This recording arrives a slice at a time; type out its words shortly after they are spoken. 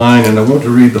And I want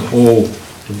to read the whole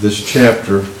of this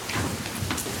chapter.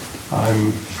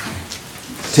 I'm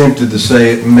tempted to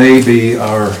say it may be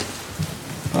our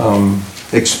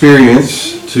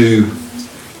experience to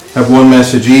have one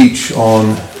message each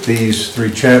on these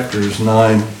three chapters,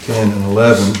 9, 10, and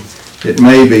 11. It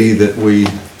may be that we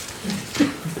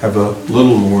have a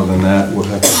little more than that, we'll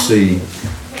have to see.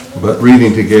 But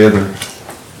reading together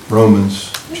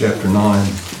Romans chapter 9.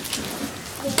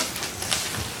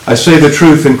 I say the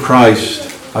truth in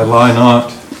Christ, I lie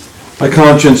not, my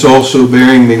conscience also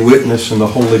bearing me witness in the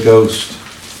Holy Ghost,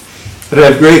 that I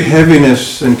have great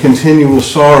heaviness and continual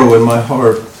sorrow in my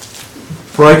heart.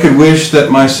 For I could wish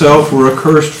that myself were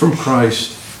accursed from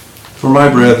Christ, for my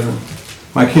brethren,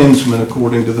 my kinsmen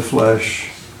according to the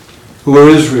flesh, who are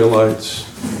Israelites,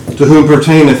 to whom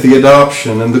pertaineth the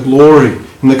adoption and the glory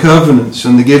and the covenants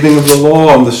and the giving of the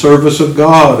law and the service of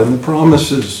God and the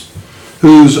promises,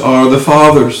 whose are the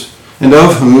fathers, and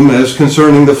of whom, as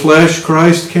concerning the flesh,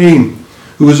 Christ came,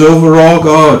 who is over all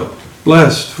God,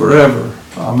 blessed forever.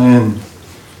 Amen.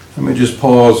 Let me just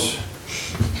pause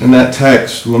in that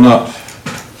text. We'll not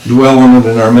dwell on it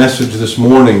in our message this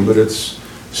morning, but it's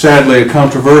sadly a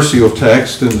controversial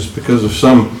text, and it's because of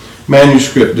some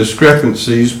manuscript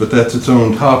discrepancies, but that's its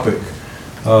own topic.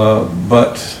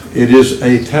 But it is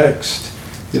a text.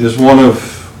 It is one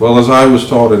of, well, as I was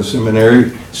taught in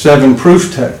seminary, 7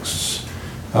 proof texts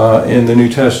in the New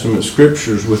Testament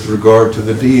scriptures with regard to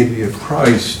the deity of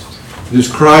Christ. It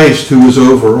is Christ who is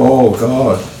over all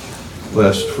God,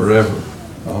 blessed forever.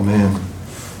 Amen.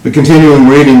 But continuing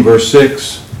reading verse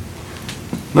 6,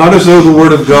 not as though the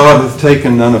word of God hath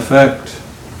taken none effect,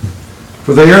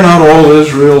 for they are not all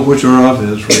Israel which are of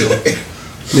Israel,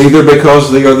 neither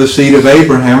because they are the seed of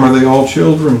Abraham are they all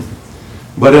children,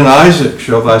 but in Isaac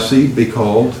shall thy seed be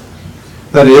called.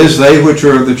 That is, they which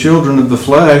are the children of the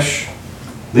flesh,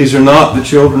 these are not the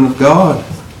children of God,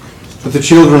 but the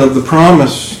children of the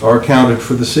promise are accounted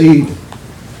for the seed.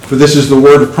 For this is the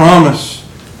word of promise,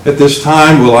 at this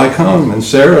time will I come, and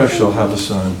Sarah shall have a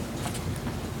son.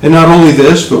 And not only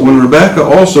this, but when Rebekah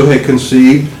also had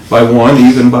conceived by one,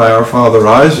 even by our father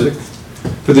Isaac,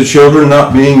 for the children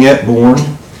not being yet born,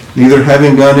 neither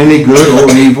having done any good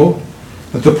or evil,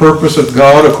 that the purpose of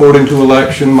God according to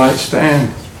election might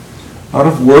stand, not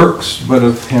of works, but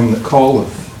of him that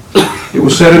calleth. It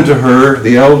was said unto her,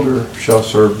 the elder shall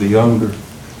serve the younger.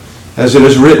 As it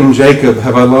is written, Jacob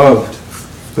have I loved,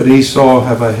 but Esau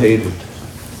have I hated.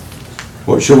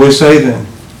 What shall we say then?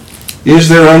 Is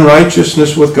there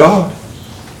unrighteousness with God?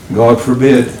 God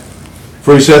forbid.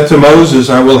 For he said to Moses,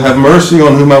 I will have mercy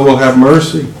on whom I will have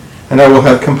mercy, and I will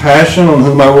have compassion on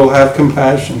whom I will have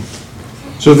compassion.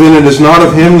 So then it is not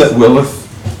of him that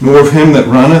willeth, nor of him that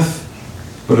runneth,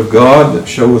 but of God that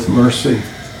showeth mercy.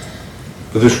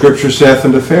 For the scripture saith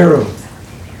unto Pharaoh,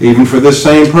 even for this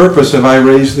same purpose have I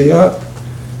raised thee up,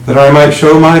 that I might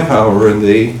show my power in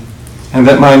thee, and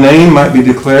that my name might be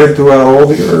declared throughout all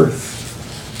the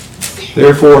earth.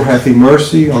 Therefore hath he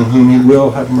mercy on whom he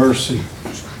will have mercy,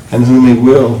 and whom he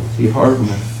will he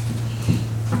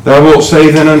hardeneth. Thou wilt say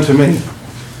then unto me,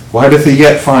 why doth he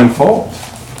yet find fault?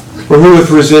 For who hath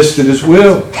resisted his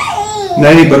will?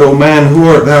 Nay, but, O man, who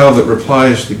art thou that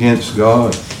repliest against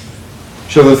God?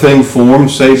 Shall the thing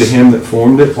formed say to him that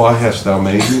formed it, why hast thou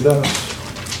made me thus?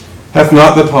 Hath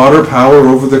not the potter power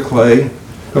over the clay,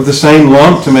 of the same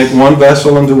lump to make one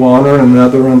vessel unto honor and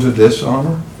another unto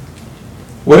dishonor?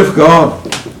 What if God,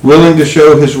 willing to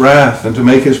show his wrath and to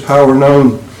make his power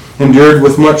known, endured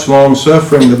with much long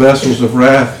suffering the vessels of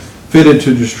wrath fitted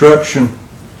to destruction,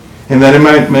 and that he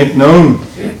might make known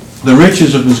the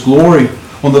riches of his glory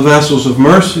on the vessels of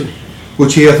mercy,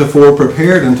 which he hath afore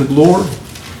prepared unto glory,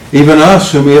 even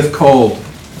us whom he hath called,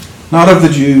 not of the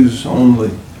Jews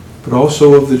only, but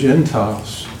also of the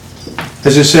Gentiles.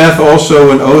 As it saith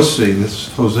also in Osee,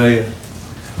 this Hosea,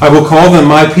 I will call them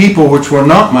my people which were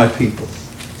not my people,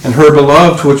 and her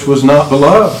beloved which was not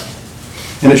beloved.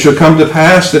 And it shall come to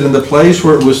pass that in the place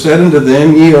where it was said unto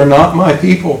them, ye are not my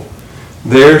people,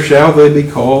 there shall they be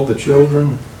called the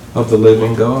children of the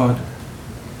living God.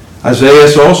 Isaiah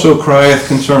also crieth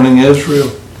concerning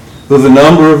Israel, though the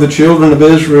number of the children of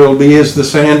Israel be as the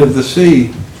sand of the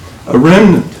sea, a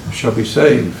remnant shall be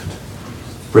saved.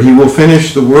 For he will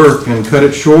finish the work and cut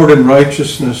it short in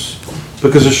righteousness,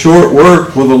 because a short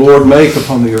work will the Lord make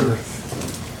upon the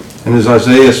earth. And as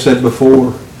Isaiah said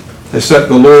before, except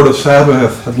the Lord of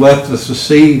Sabaoth had left us a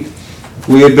seed,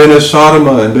 we had been as Sodom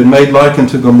and been made like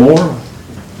unto Gomorrah.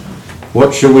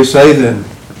 What shall we say then?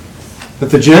 That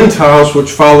the Gentiles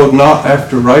which followed not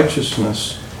after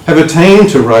righteousness have attained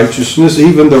to righteousness,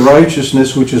 even the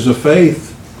righteousness which is of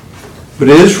faith. But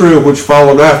Israel, which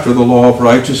followed after the law of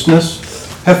righteousness,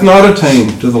 hath not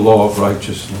attained to the law of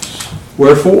righteousness.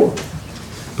 Wherefore?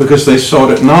 Because they sought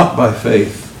it not by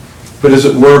faith, but as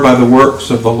it were by the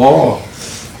works of the law.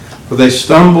 For they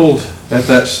stumbled at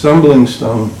that stumbling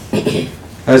stone.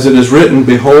 As it is written,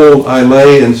 Behold, I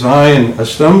lay in Zion a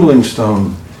stumbling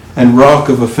stone, and rock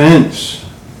of offense,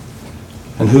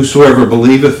 and whosoever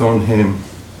believeth on him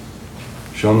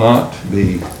shall not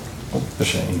be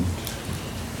ashamed.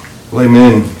 Well,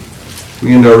 amen.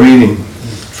 We end our reading.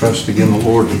 Trust again the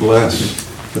Lord to bless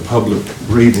the public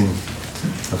reading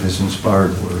of his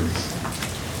inspired word.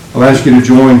 I'll ask you to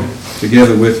join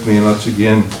together with me, and let's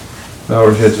again bow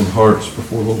our heads and hearts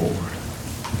before the Lord.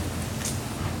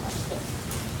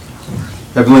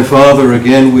 Heavenly Father,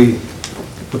 again we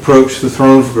approach the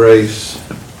throne of grace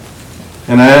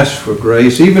and ask for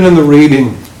grace, even in the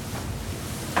reading.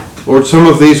 Lord, some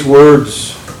of these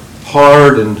words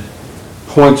hard and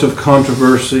points of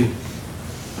controversy.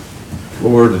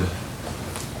 Lord,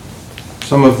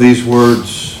 some of these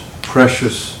words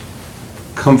precious,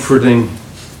 comforting,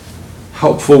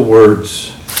 helpful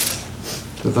words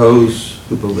to those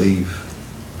who believe.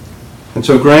 And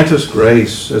so grant us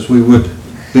grace as we would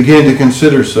begin to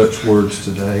consider such words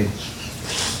today.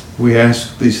 We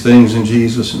ask these things in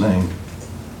Jesus' name.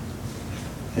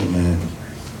 Amen.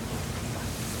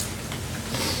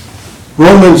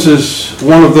 Romans is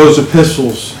one of those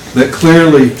epistles that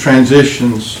clearly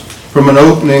transitions from an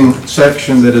opening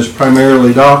section that is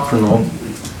primarily doctrinal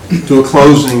to a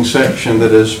closing section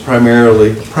that is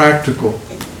primarily practical.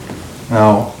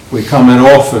 Now, we comment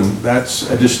often,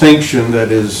 that's a distinction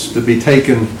that is to be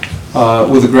taken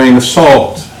with a grain of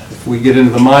salt. If we get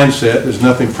into the mindset, there's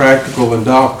nothing practical in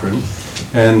doctrine,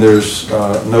 and there's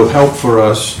no help for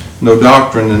us, no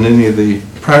doctrine in any of the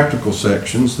practical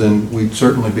sections, then we'd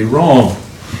certainly be wrong.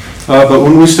 But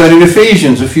when we studied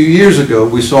Ephesians a few years ago,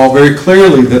 we saw very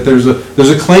clearly that there's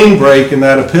a clean break in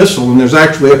that epistle, and there's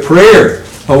actually a prayer,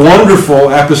 a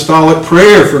wonderful apostolic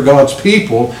prayer for God's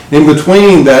people in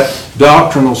between that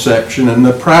doctrinal section and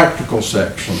the practical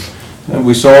section. And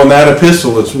we saw in that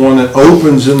epistle, it's one that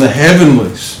opens in the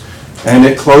heavenlies and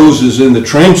it closes in the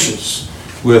trenches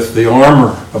with the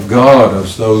armor of God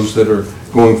as those that are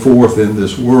going forth in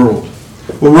this world.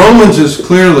 Well, Romans is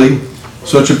clearly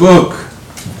such a book.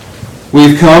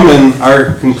 We've come in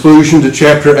our conclusion to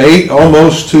chapter 8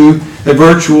 almost to a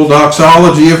virtual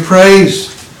doxology of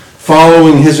praise,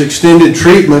 following his extended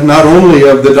treatment not only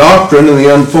of the doctrine and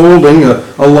the unfolding,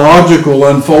 a logical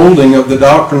unfolding of the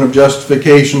doctrine of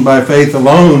justification by faith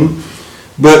alone,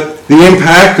 but the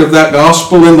impact of that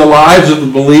gospel in the lives of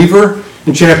the believer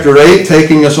in chapter 8,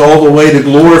 taking us all the way to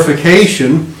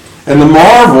glorification and the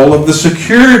marvel of the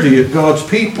security of God's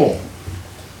people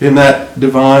in that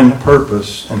divine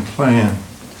purpose and plan.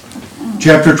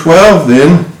 Chapter 12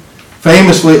 then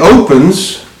famously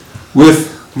opens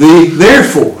with the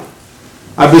therefore.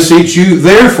 I beseech you,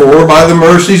 therefore, by the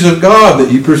mercies of God,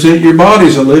 that you present your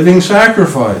bodies a living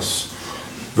sacrifice.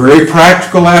 Very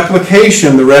practical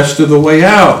application the rest of the way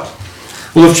out.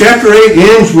 Well, if chapter 8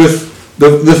 ends with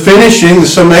the finishing, the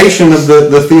summation of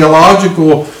the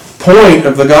theological point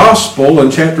of the gospel,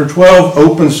 and chapter 12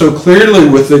 opens so clearly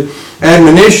with the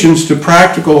admonitions to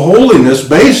practical holiness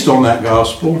based on that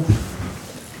gospel,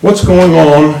 what's going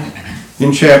on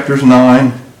in chapters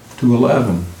 9 to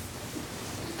 11?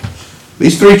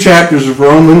 These 3 chapters of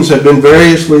Romans have been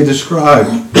variously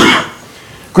described.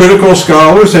 Critical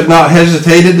scholars have not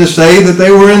hesitated to say that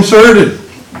they were inserted.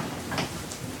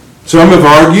 Some have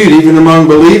argued, even among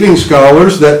believing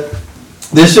scholars, that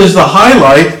this is the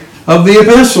highlight of the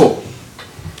epistle.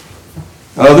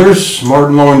 Others,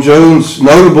 Martin Lloyd-Jones,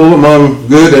 notable among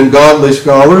good and godly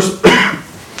scholars,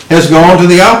 has gone to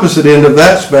the opposite end of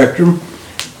that spectrum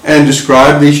and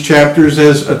described these chapters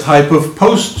as a type of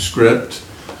postscript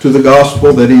to the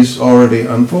gospel that he's already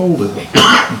unfolded.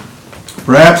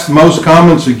 Perhaps the most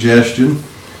common suggestion,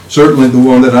 certainly the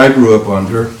one that I grew up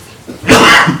under,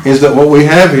 is that what we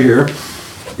have here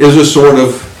is a sort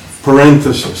of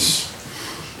parenthesis.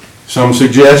 Some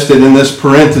suggest that in this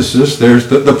parenthesis there's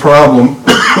the problem,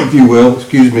 if you will,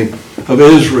 of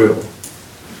Israel.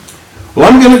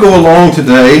 Well, I'm going to go along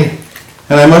today,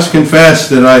 and I must confess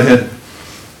that I had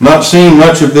not seen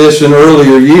much of this in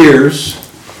earlier years,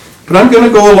 but I'm going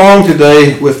to go along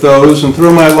today with those and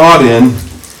throw my lot in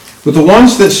with the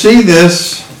ones that see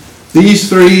these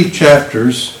 3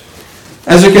 chapters,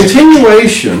 as a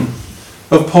continuation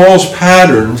of Paul's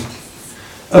pattern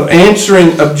of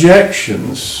answering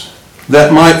objections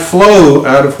that might flow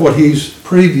out of what he's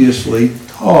previously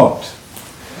taught.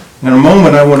 In a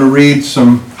moment, I want to read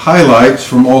some highlights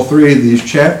from all 3 of these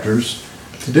chapters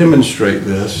to demonstrate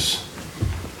this.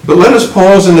 But let us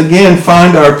pause and again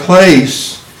find our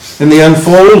place in the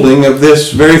unfolding of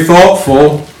this very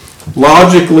thoughtful,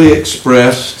 logically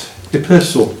expressed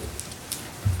epistle.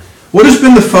 What has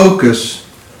been the focus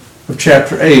of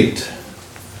chapter 8?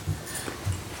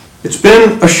 It's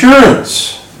been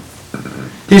assurance.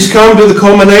 He's come to the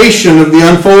culmination of the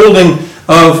unfolding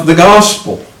of the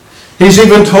gospel. He's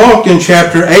even talked in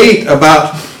chapter 8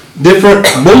 about different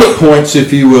bullet points,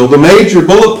 if you will, the major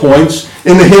bullet points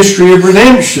in the history of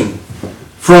redemption.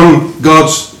 From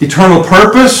God's eternal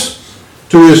purpose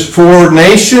to his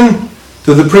foreordination,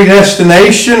 to the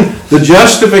predestination, the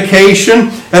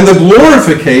justification, and the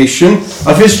glorification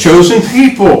of his chosen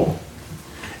people.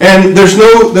 And there's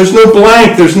no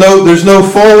blank, there's no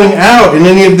falling out in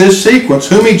any of this sequence.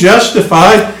 Whom he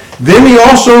justified, them he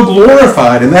also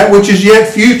glorified. And that which is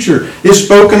yet future is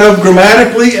spoken of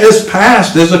grammatically as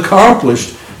past, as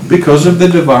accomplished, because of the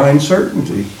divine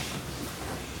certainty.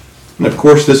 And of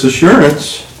course, this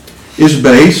assurance is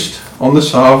based on the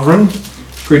sovereign,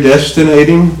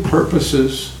 predestinating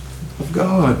purposes of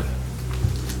God.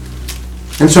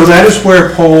 And so that is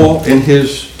where Paul, in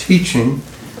his teaching,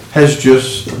 has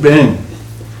just been.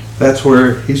 That's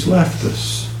where he's left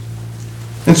us.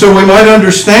 And so we might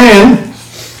understand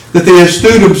that the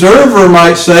astute observer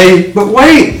might say, but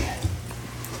wait,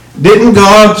 didn't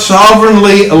God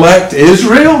sovereignly elect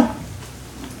Israel?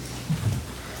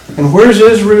 And where's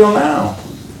Israel now?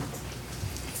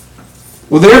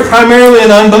 Well, they're primarily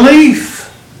in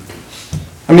unbelief.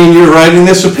 I mean, you're writing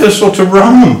this epistle to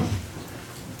Rome,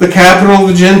 the capital of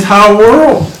the Gentile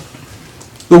world.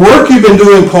 The work you've been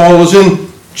doing, Paul, is in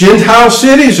Gentile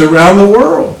cities around the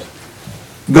world.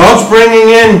 God's bringing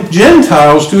in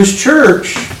Gentiles to his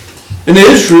church. And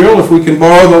Israel, if we can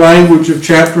borrow the language of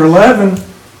chapter 11,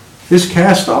 is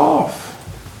cast off.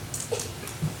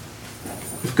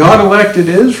 If God elected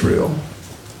Israel,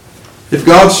 if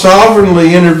God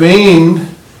sovereignly intervened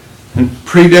and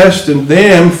predestined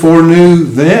them, foreknew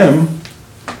them,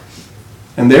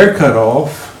 and they're cut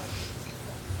off,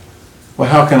 well,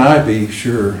 how can I be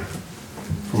sure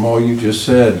from all you just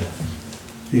said?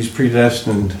 He's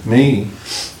predestined me.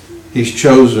 He's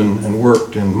chosen and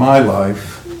worked in my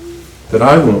life that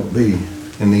I won't be,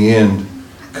 in the end,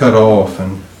 cut off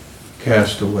and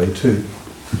cast away too.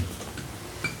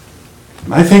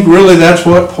 I think really that's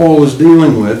what Paul is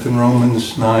dealing with in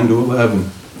Romans 9 to 11.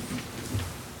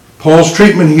 Paul's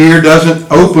treatment here doesn't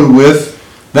open with,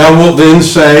 thou wilt then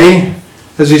say,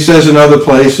 as he says in other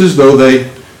places, though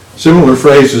similar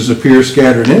phrases appear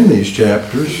scattered in these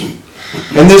chapters.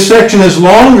 And this section is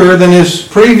longer than his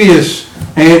previous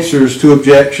answers to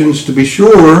objections, to be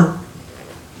sure,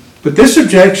 but this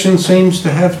objection seems to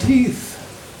have teeth.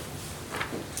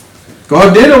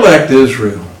 God did elect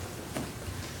Israel,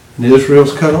 and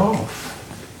Israel's cut off.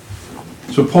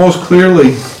 So Paul's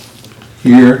clearly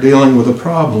here dealing with a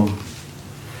problem.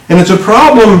 And it's a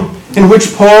problem in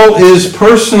which Paul is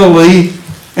personally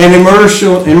and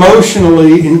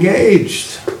emotionally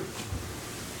engaged.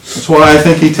 That's why I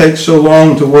think he takes so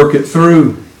long to work it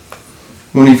through.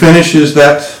 When he finishes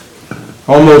that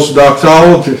almost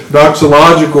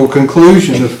doxological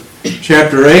conclusion of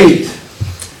chapter 8,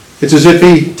 it's as if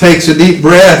he takes a deep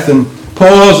breath and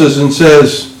pauses and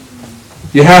says,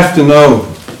 you have to know,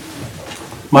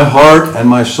 my heart and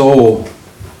my soul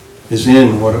is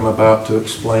in what I'm about to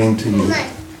explain to you.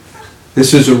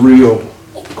 This is a real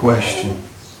question.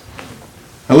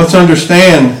 Now let's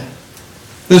understand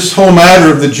this whole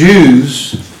matter of the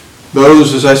Jews,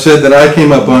 those, as I said, that I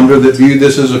came up under that viewed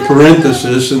this as a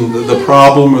parenthesis and the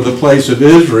problem or the place of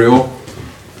Israel.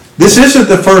 This isn't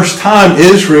the first time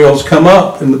Israel's come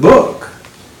up in the book.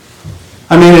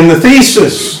 I mean, in the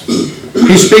thesis,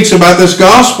 he speaks about this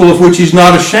gospel of which he's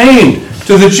not ashamed,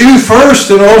 to the Jew first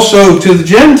and also to the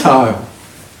Gentile.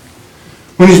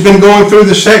 When he's been going through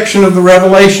the section of the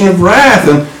revelation of wrath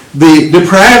and the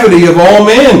depravity of all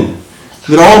men,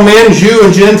 that all men, Jew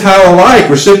and Gentile alike,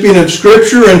 recipient of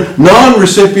Scripture and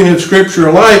non-recipient of Scripture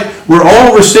alike, we're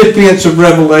all recipients of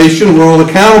revelation, we're all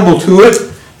accountable to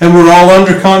it, and we're all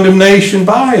under condemnation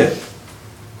by it.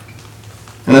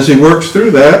 And as he works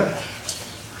through that,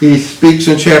 he speaks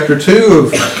in chapter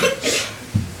 2 of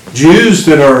Jews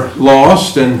that are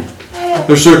lost and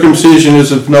their circumcision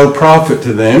is of no profit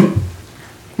to them.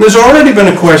 And there's already been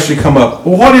a question come up.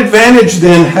 Well, what advantage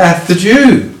then hath the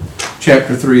Jew?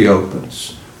 Chapter 3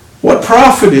 opens. What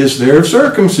profit is there of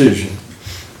circumcision?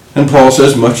 And Paul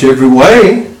says, much every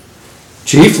way,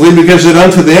 chiefly because that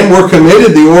unto them were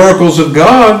committed the oracles of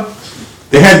God.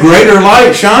 They had greater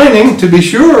light shining, to be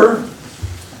sure.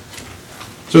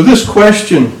 So this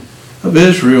question of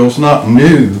Israel is not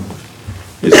new.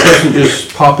 It doesn't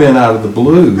just pop in out of the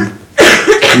blue.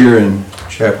 here in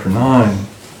chapter 9.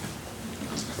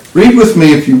 Read with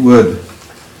me if you would.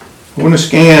 I want to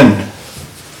scan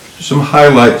some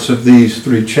highlights of these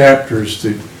 3 chapters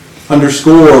to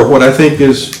underscore what I think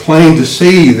is plain to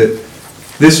see, that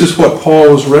this is what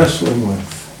Paul is wrestling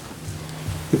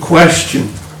with. The question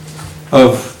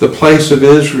of the place of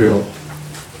Israel,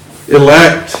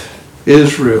 elect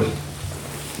Israel.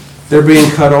 They're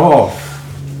being cut off.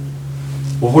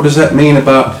 Well, what does that mean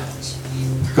about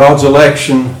God's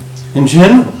election in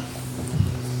general?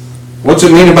 What's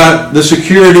it mean about the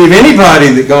security of anybody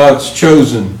that God's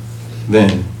chosen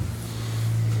then?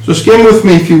 So skim with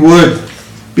me, if you would,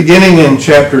 beginning in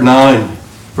chapter 9,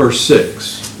 verse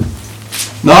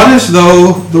 6. Not as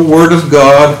though the word of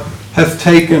God hath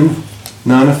taken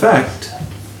none effect.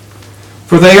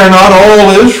 For they are not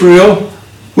all Israel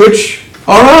which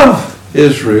are of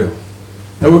Israel.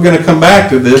 Now we're going to come back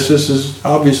to this. This is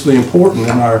obviously important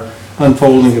in our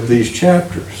unfolding of these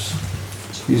chapters.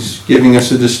 He's giving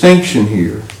us a distinction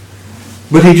here.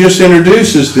 But he just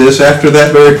introduces this after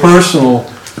that very personal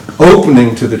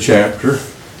opening to the chapter,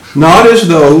 not as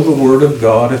though the word of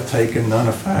God hath taken none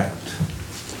effect.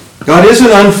 God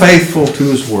isn't unfaithful to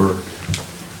his word.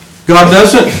 God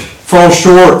doesn't fall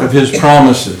short of his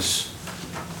promises.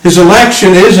 His election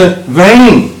isn't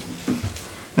vain.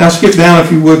 Now skip down,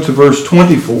 if you would, to verse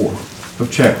 24 of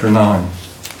chapter 9.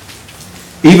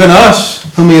 Even us,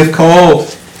 whom he hath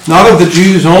called, not of the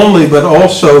Jews only, but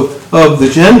also of the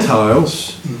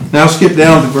Gentiles. Now skip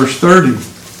down to verse 30.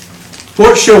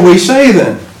 What shall we say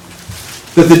then?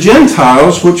 That the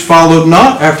Gentiles, which followed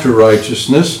not after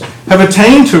righteousness, have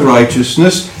attained to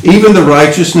righteousness, even the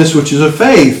righteousness which is of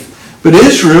faith. But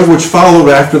Israel, which followed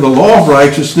after the law of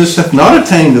righteousness, hath not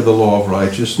attained to the law of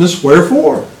righteousness.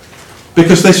 Wherefore?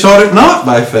 Because they sought it not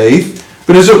by faith,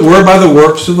 but as it were by the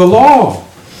works of the law.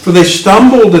 For they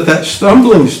stumbled at that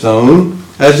stumbling stone,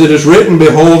 as it is written,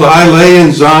 Behold, I lay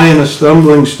in Zion a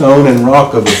stumbling stone and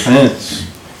rock of offense.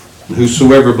 And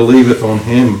whosoever believeth on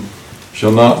him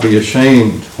shall not be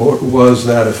ashamed. What was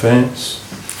that offense?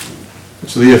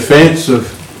 It's the offense of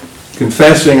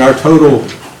confessing our total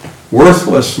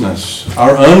worthlessness,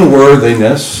 our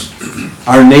unworthiness,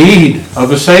 our need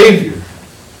of a Savior,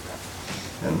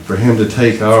 and for him to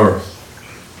take our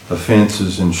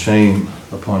offenses and shame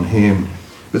upon him.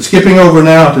 But skipping over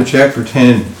now to chapter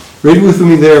 10, read with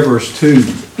me there, verse 2.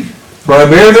 For I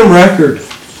bear them record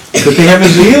that they have a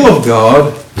zeal of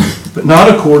God, but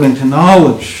not according to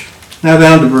knowledge. Now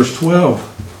down to verse 12.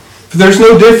 For there's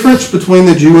no difference between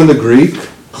the Jew and the Greek,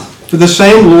 for the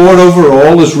same Lord over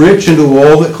all is rich unto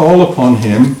all that call upon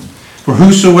him. For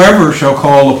whosoever shall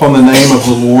call upon the name of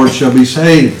the Lord shall be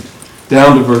saved.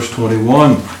 Down to verse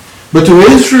 21. But to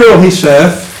Israel he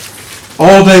saith,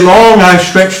 All day long I have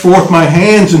stretched forth my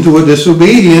hands unto a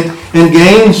disobedient and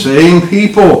gainsaying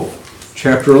people.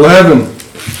 Chapter 11.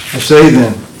 I say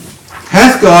then,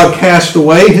 hath God cast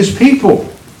away his people?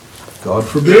 God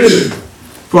forbid.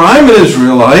 For I am an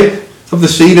Israelite, of the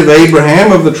seed of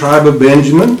Abraham, of the tribe of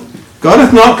Benjamin. God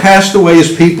hath not cast away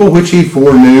his people which he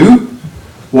foreknew.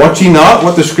 Watch ye not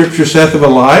what the Scripture saith of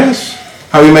Elias,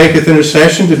 how he maketh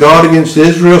intercession to God against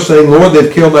Israel, saying, Lord,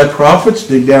 they've killed thy prophets,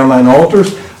 dig down thine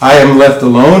altars. I am left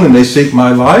alone, and they seek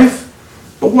my life.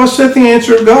 But what saith the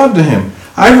answer of God to him?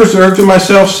 I have reserved to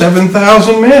myself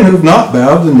 7,000 men who have not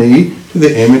bowed the knee to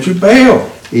the image of Baal.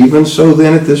 Even so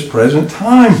then at this present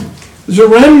time. There's a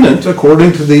remnant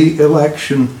according to the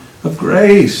election of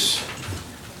grace.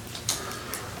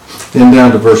 Then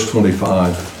down to verse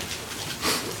 25.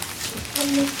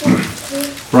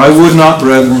 For I would not,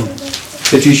 brethren,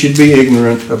 that ye should be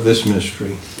ignorant of this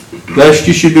mystery, lest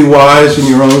ye should be wise in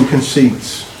your own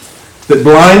conceits, that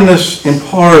blindness in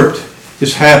part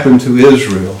is happened to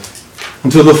Israel,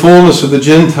 until the fullness of the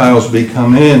Gentiles be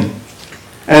come in.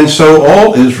 And so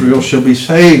all Israel shall be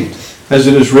saved, as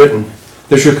it is written,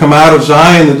 There shall come out of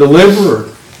Zion the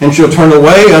deliverer, and shall turn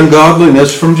away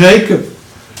ungodliness from Jacob.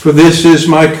 For this is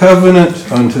my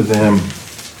covenant unto them,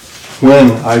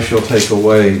 when I shall take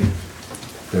away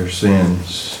their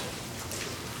sins.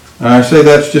 And I say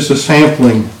that's just a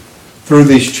sampling through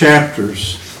these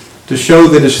chapters to show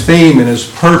that his theme and his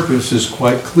purpose is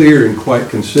quite clear and quite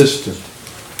consistent.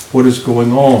 What is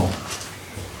going on?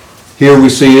 Here we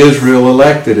see Israel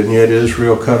elected and yet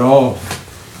Israel cut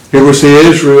off. Here we see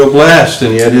Israel blessed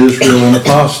and yet Israel in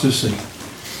apostasy.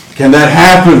 Can that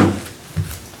happen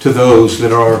to those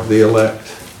that are the elect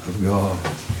of God?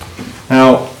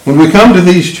 Now, when we come to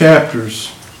these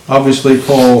chapters, obviously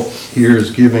Paul here is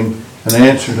giving an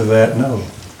answer to that no.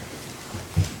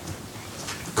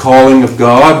 Calling of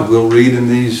God, we'll read in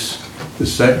this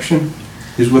section,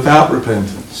 is without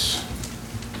repentance.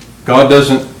 God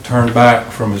doesn't turn back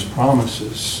from his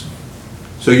promises.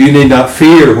 So you need not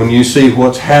fear when you see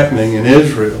what's happening in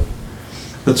Israel,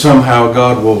 that somehow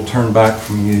God will turn back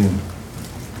from you.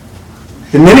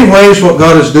 In many ways, what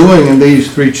God is doing in these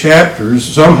 3 chapters,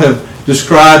 some have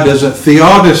described as a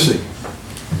theodicy,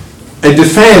 a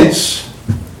defense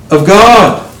of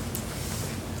God.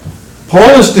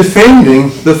 Paul is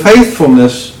defending the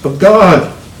faithfulness of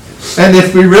God. And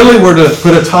if we really were to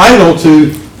put a title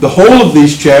to the whole of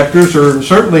these chapters, or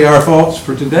certainly our thoughts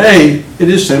for today, it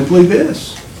is simply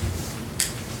this: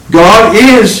 God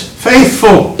is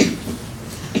faithful.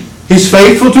 He's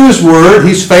faithful to his word.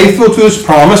 He's faithful to his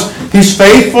promise. He's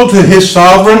faithful to his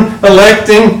sovereign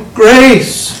electing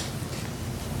grace.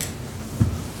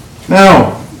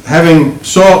 Now, having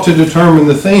sought to determine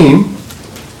the theme,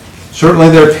 certainly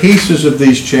there are pieces of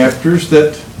these chapters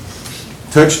that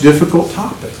touch difficult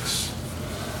topics.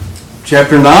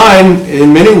 Chapter 9,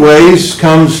 in many ways,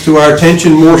 comes to our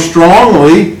attention more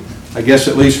strongly, I guess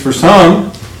at least for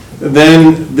some,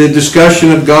 than the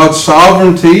discussion of God's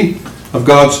sovereignty, of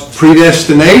God's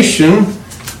predestination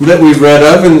that we've read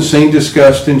of and seen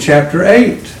discussed in chapter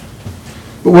 8.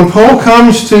 But when Paul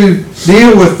comes to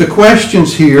deal with the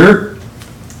questions here,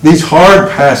 these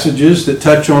hard passages that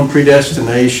touch on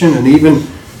predestination and even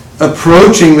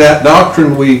approaching that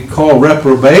doctrine we call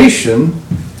reprobation,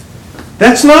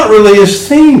 that's not really his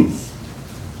theme.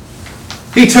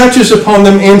 He touches upon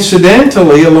them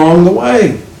incidentally along the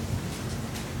way.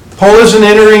 Paul isn't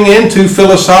entering into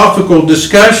philosophical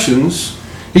discussions.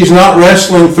 He's not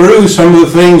wrestling through some of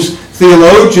the things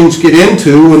theologians get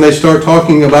into when they start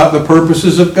talking about the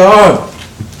purposes of God.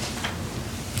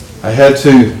 I had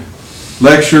to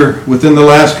lecture within the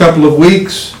last couple of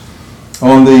weeks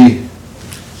on the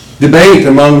debate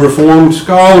among Reformed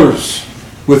scholars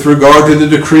with regard to the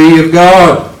decree of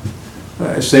God.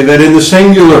 I say that in the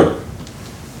singular.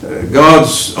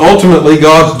 Ultimately,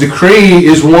 God's decree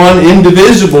is one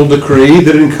indivisible decree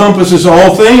that encompasses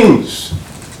all things.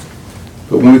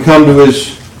 But when we come to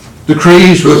his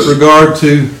decrees with regard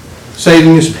to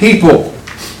saving his people,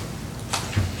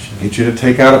 I should get you to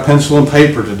take out a pencil and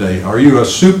paper today. Are you a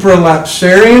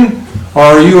supralapsarian or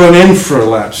are you an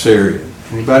infralapsarian?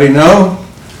 Anybody know?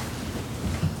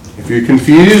 If you're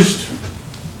confused,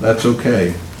 that's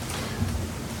okay.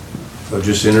 I'll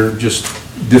just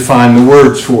define the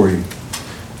words for you.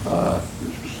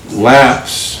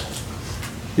 Lapse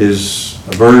is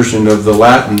a version of the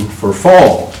Latin for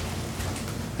fall.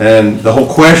 And the whole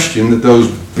question that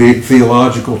those big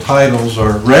theological titles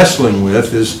are wrestling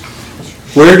with is,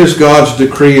 where does God's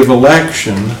decree of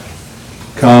election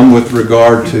come with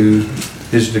regard to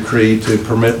his decree to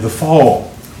permit the fall?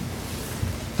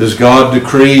 Does God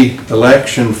decree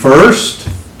election first?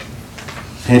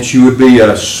 Hence you would be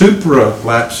a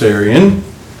supralapsarian,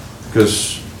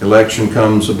 because election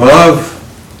comes above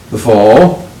the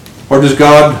fall. Or does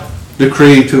God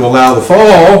decree to allow the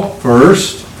fall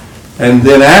first, and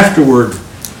then afterward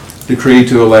decree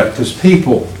to elect his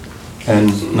people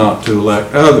and not to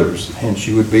elect others? Hence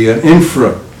you would be an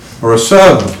infra or a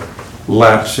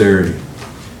sublapsarian.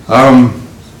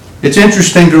 It's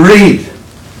interesting to read.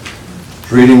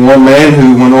 Reading one man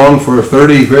who went on for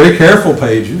 30 very careful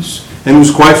pages and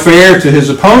was quite fair to his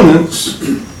opponents,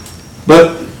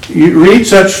 but you read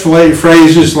such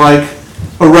phrases like,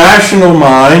 a rational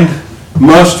mind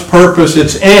must purpose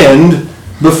its end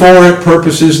before it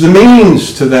purposes the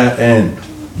means to that end.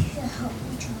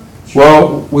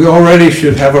 Well, we already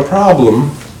should have a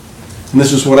problem, and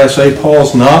this is what I say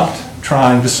Paul's not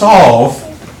trying to solve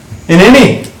in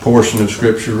any portion of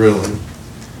Scripture, really.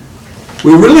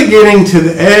 We're really getting to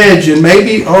the edge and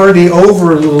maybe already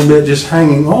over a little bit, just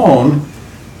hanging on,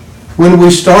 when we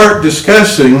start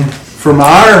discussing from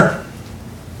our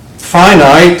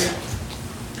finite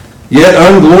yet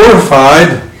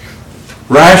unglorified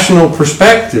rational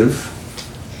perspective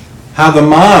how the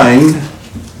mind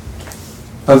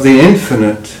of the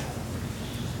infinite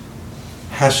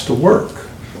has to work.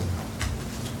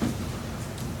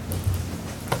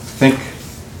 I think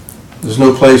there's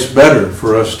no place better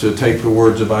for us to take the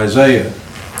words of Isaiah.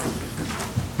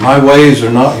 My ways are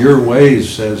not your ways,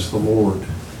 says the Lord.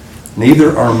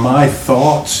 Neither are my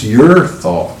thoughts your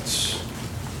thoughts.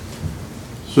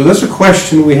 So that's a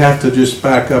question we have to just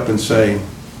back up and say,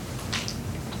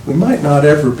 we might not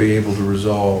ever be able to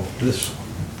resolve this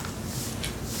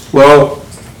one. Well,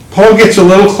 Paul gets a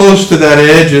little close to that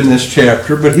edge in this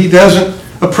chapter, but he doesn't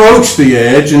approach the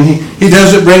edge, and he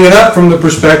doesn't bring it up from the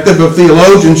perspective of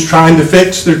theologians trying to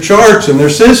fix their charts and their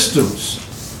systems.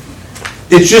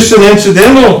 It's just an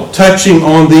incidental touching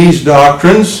on these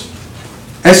doctrines,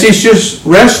 as he's just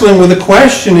wrestling with the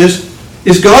question is,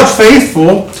 Is God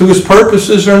faithful to his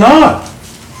purposes or not?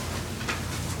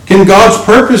 Can God's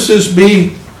purposes be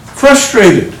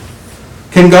frustrated?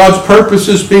 Can God's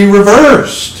purposes be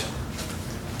reversed?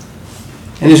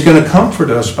 And he's going to comfort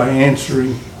us by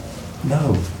answering,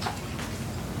 no,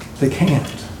 they can't.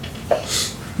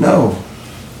 No,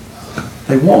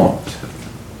 they won't.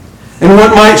 And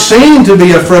what might seem to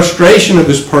be a frustration of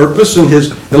his purpose and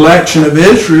his election of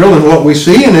Israel, and what we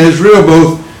see in Israel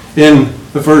both in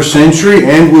the first century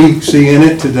and we see in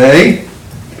it today,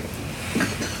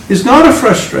 is not a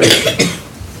frustration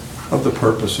of the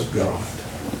purpose of God.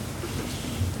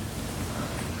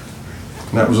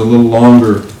 And that was a little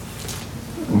longer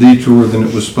detour than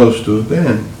it was supposed to have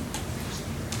been.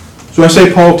 So I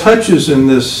say Paul touches in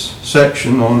this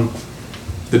section on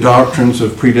the doctrines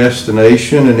of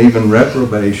predestination and even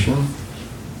reprobation,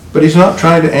 but he's not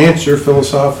trying to answer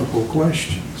philosophical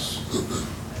questions.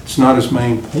 It's not his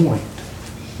main point.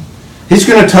 He's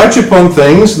going to touch upon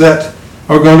things that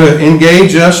are going to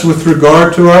engage us with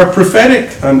regard to our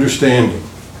prophetic understanding.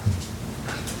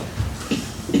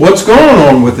 What's going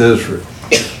on with Israel?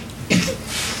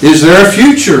 Is there a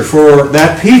future for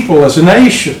that people as a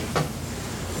nation?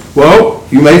 Well,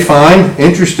 you may find,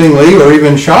 interestingly or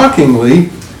even shockingly,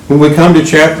 when we come to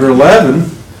chapter 11,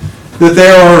 that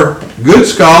there are good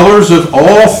scholars of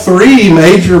all three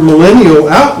major millennial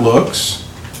outlooks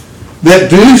that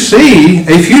do see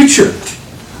a future,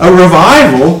 a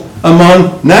revival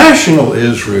among national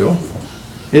Israel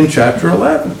in chapter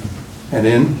 11 and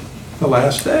in the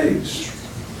last days.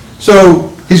 So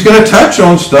he's going to touch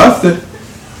on stuff that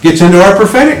gets into our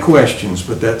prophetic questions,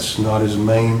 but that's not his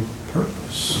main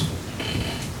purpose.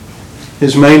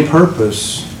 His main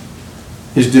purpose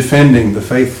is defending the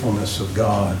faithfulness of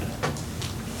God.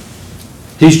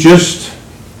 He's just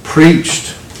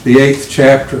preached the 8th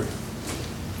chapter,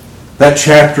 that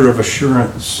chapter of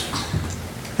assurance,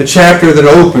 the chapter that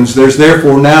opens, there's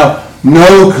therefore now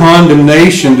no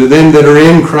condemnation to them that are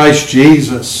in Christ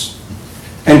Jesus,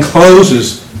 and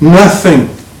closes, nothing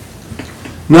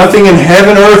in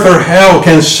heaven, earth, or hell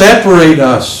can separate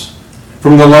us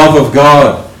from the love of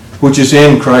God, which is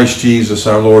in Christ Jesus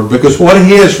our Lord. Because what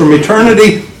he has from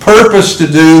eternity purpose to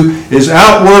do is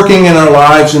outworking in our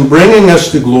lives and bringing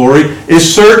us to glory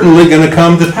is certainly going to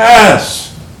come to pass.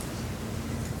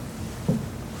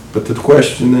 But the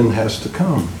question then has to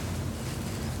come.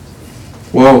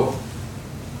 Well,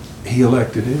 he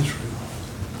elected Israel.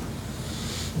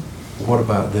 What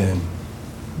about them?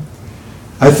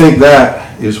 I think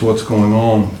that is what's going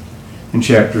on in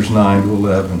chapters 9 to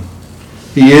 11.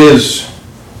 He is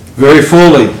very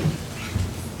fully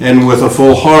and with a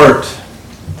full heart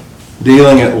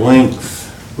dealing at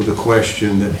length with a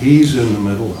question that he's in the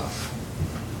middle of,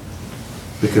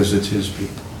 because it's his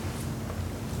people.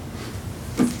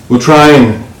 We'll try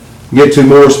and get to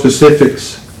more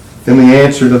specifics in the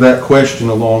answer to that question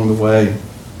along the way.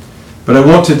 But I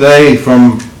want today,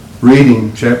 from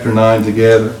reading chapter 9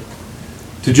 together,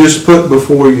 to just put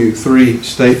before you three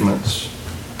statements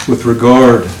with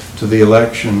regard to the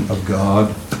election of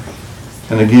God.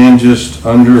 And again, just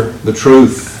under the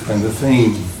truth and the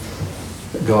theme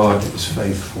that God is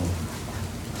faithful.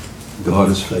 God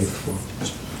is faithful.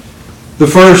 The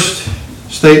first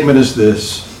statement is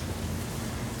this: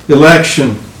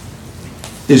 election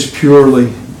is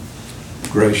purely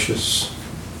gracious.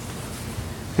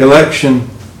 Election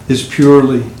is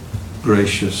purely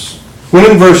gracious. When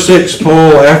in verse 6,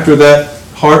 Paul, after that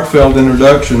heartfelt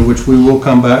introduction, which we will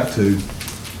come back to,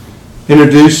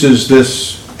 introduces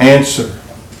this answer.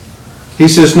 He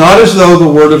says, not as though the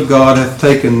word of God hath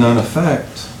taken none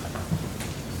effect.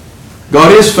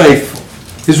 God is faithful.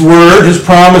 His word, his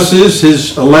promises,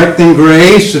 his electing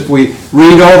grace, if we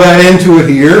read all that into it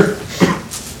here,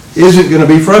 isn't going to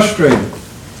be frustrated.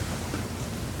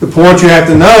 The point you have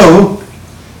to know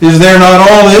is they're not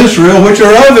all Israel which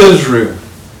are of Israel.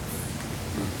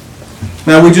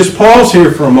 Now we just pause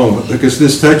here for a moment because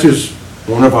this touches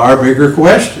one of our bigger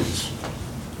questions.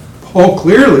 Paul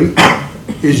clearly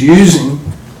is using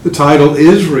the title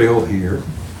Israel here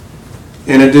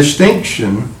in a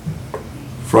distinction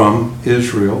from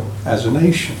Israel as a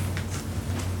nation.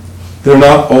 They're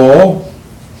not all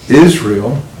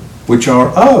Israel which are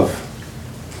of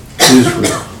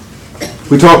Israel.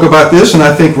 We talk about this, and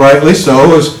I think rightly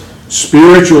so, as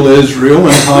spiritual Israel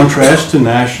in contrast to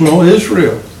national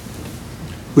Israel.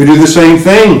 We do the same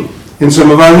thing in some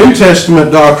of our New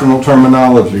Testament doctrinal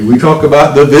terminology. We talk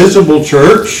about the visible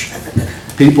church,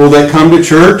 people that come to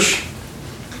church,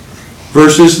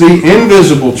 versus the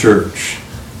invisible church,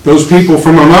 those people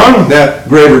from among that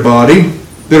greater body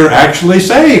that are actually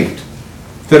saved,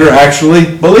 that are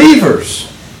actually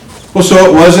believers. Well, so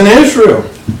it was in Israel.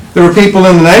 There were people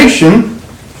in the nation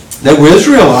that were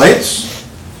Israelites.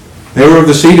 They were of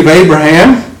the seed of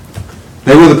Abraham.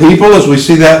 They were the people, as we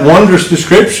see that wondrous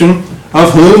description,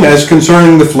 of whom, as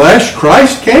concerning the flesh,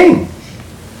 Christ came.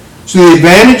 So the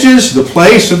advantages, the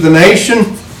place of the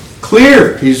nation,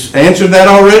 clear. He's answered that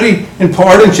already in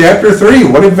part in chapter 3.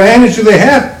 What advantage do they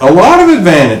have? A lot of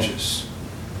advantages.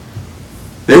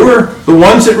 They were the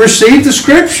ones that received the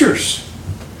Scriptures.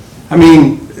 I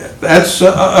mean, that's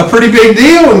a pretty big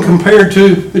deal when compared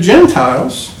to the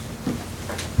Gentiles.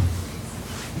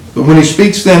 But when he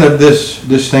speaks then of this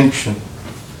distinction,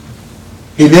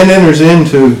 he then enters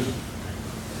into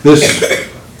this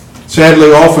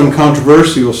sadly often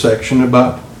controversial section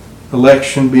about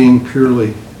election being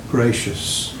purely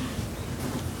gracious.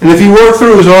 And if you work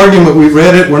through his argument, we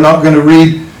read it, we're not going to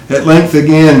read at length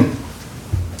again.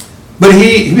 But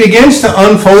he begins to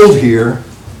unfold here,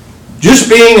 just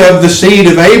being of the seed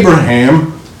of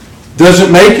Abraham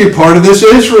doesn't make you part of this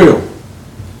Israel.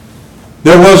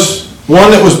 There was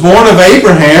one that was born of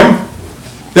Abraham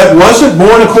that wasn't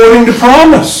born according to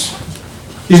promise.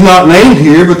 He's not named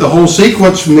here, but the whole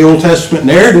sequence from the Old Testament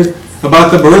narrative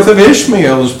about the birth of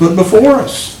Ishmael is put before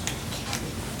us.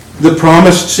 The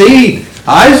promised seed,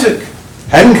 Isaac,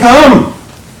 hadn't come.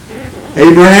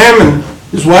 Abraham and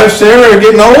his wife Sarah are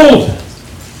getting old.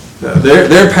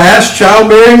 They're past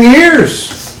childbearing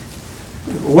years.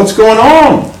 What's going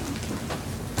on?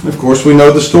 Of course, we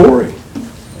know the story.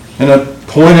 And a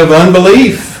point of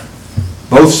unbelief.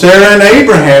 Both Sarah and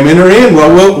Abraham enter in.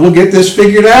 Well, we'll get this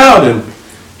figured out. And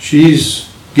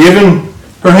she's given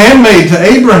her handmaid to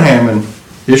Abraham, and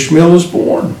Ishmael is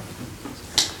born.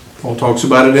 Paul talks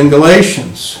about it in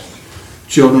Galatians.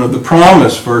 Children of the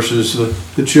promise versus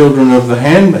the children of the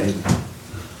handmaid.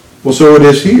 Well, so it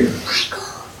is here.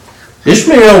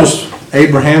 Ishmael's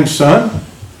Abraham's son,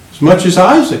 as much as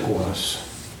Isaac was.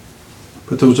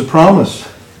 But there was a promise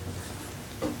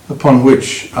upon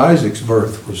which Isaac's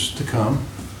birth was to come.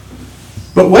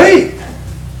 But wait.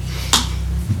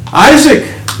 Isaac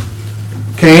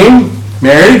came,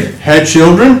 married, had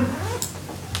children,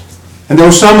 and there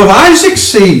was some of Isaac's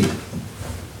seed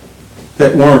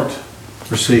that weren't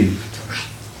received.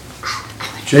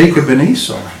 Jacob and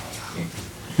Esau.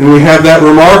 And we have that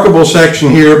remarkable section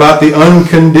here about the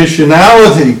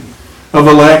unconditionality of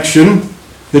election.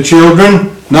 The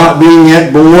children not being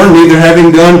yet born, neither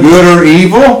having done good or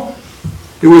evil.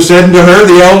 It was said unto her,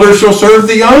 the elder shall serve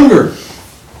the younger.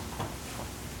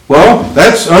 Well,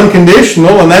 that's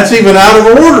unconditional, and that's even out of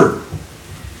order.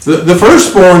 The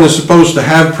firstborn is supposed to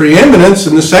have preeminence,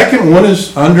 and the second one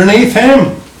is underneath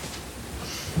him.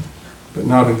 But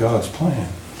not in God's plan.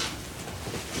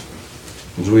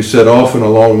 As we said often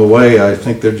along the way, I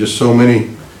think there are just so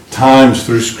many times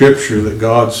through Scripture that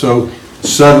God so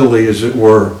subtly, as it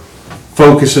were,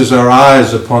 focuses our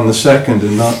eyes upon the second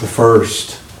and not the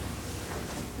first.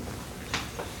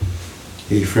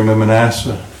 Ephraim and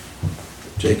Manasseh,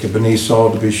 Jacob and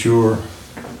Esau, to be sure.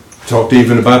 Talked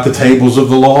even about the tables of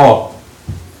the law.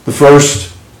 The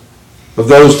first of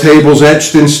those tables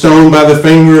etched in stone by the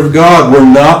finger of God were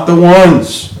not the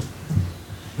ones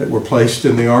that were placed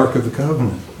in the Ark of the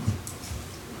Covenant.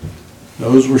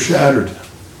 Those were shattered.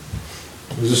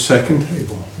 There was a second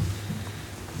table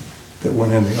that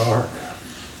went in the Ark.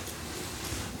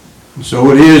 And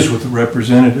so it is with the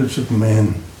representatives of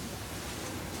men.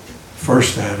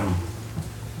 First Adam.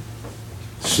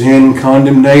 Sin,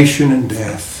 condemnation, and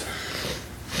death.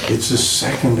 It's the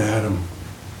second Adam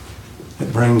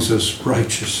that brings us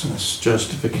righteousness,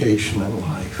 justification, and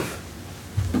life.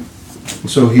 And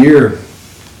so here,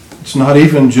 it's not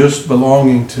even just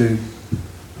belonging to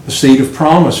the seed of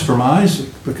promise from Isaac,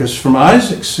 because from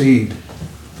Isaac's seed,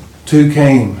 two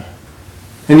came.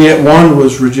 And yet one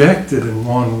was rejected and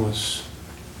one was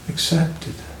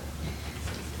accepted.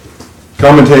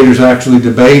 Commentators actually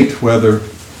debate whether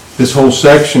this whole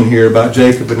section here about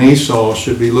Jacob and Esau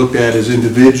should be looked at as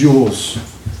individuals,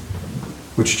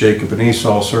 which Jacob and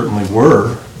Esau certainly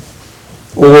were,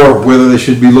 or whether they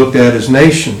should be looked at as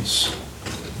nations.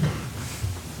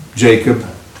 Jacob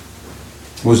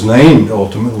was named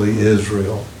ultimately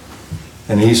Israel,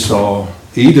 and Esau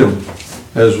Edom,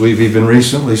 as we've even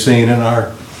recently seen in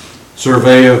our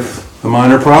survey of the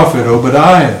minor prophet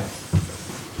Obadiah.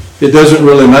 It doesn't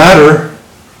really matter.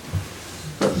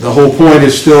 The whole point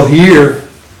is still here.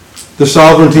 The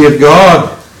sovereignty of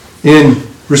God in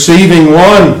receiving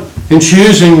one, in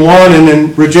choosing one, and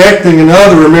in rejecting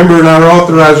another. Remember in our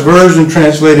Authorized Version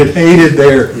translated hated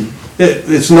there.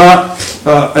 It's not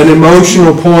an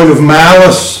emotional point of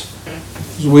malice,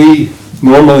 as we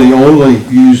normally only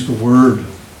use the word,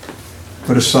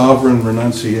 but a sovereign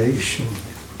renunciation.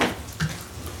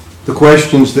 the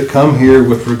questions that come here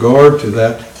with regard to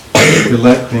that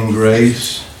electing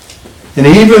grace, and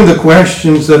even the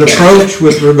questions that approach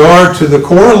with regard to the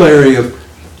corollary of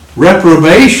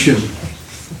reprobation.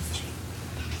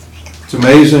 It's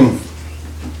amazing.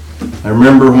 I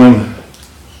remember when,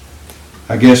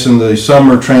 I guess in the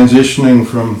summer transitioning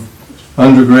from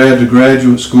undergrad to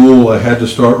graduate school, I had to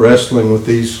start wrestling with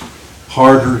these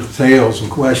harder tales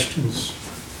and questions.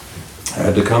 I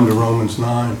had to come to Romans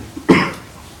 9.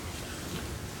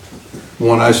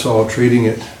 One I saw treating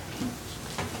it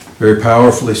very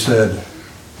powerfully said,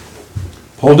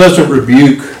 Paul doesn't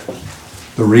rebuke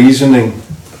the reasoning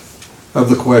of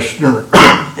the questioner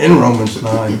in Romans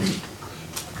 9.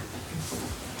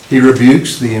 He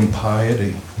rebukes the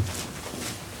impiety.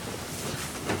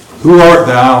 Who art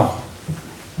thou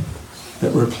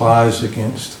that replies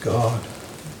against God?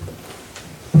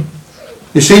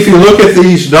 You see, if you look at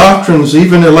these doctrines,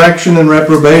 even election and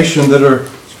reprobation, that are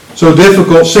so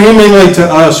difficult seemingly to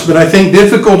us, but I think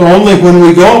difficult only when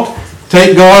we don't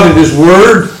take God at His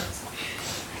word,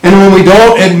 and when we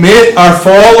don't admit our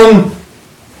fallen,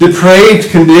 depraved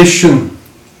condition.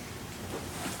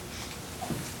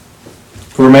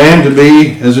 For man to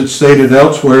be, as it's stated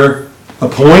elsewhere,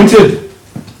 appointed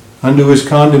unto his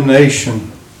condemnation.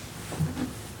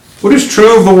 What is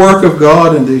true of the work of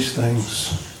God in these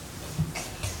things?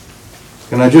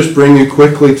 Can I just bring you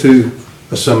quickly to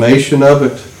a summation of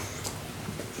it?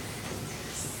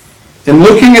 In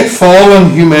looking at fallen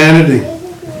humanity,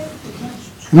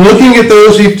 looking at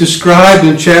those He's described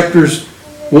in chapters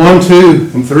 1,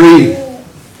 2, and 3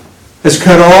 as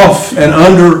cut off and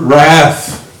under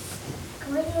wrath,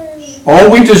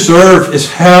 all we deserve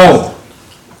is hell.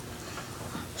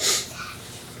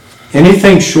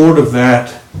 Anything short of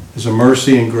that is a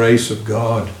mercy and grace of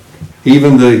God.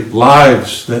 Even the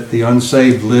lives that the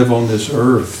unsaved live on this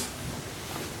earth.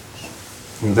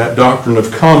 And that doctrine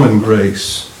of common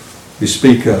grace we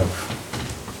speak of.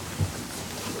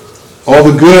 All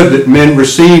the good that men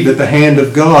receive at the hand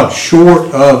of God,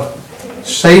 short of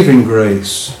saving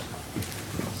grace.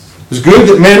 It's good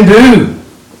that men do.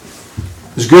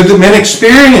 It's good that men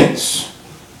experience.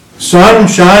 The sun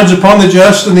shines upon the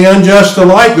just and the unjust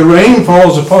alike. The rain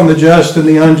falls upon the just and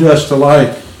the unjust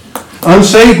alike.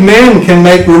 Unsaved men can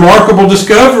make remarkable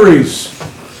discoveries.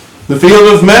 The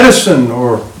field of medicine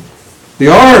or the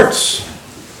arts,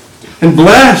 and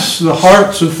bless the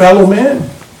hearts of fellow men.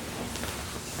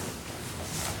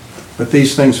 But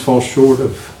these things fall short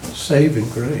of saving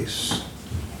grace.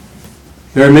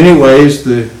 There are many ways,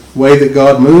 the way that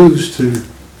God moves to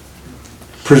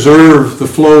preserve the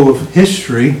flow of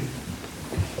history.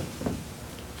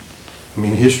 I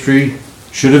mean, history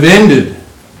should have ended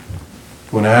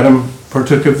when Adam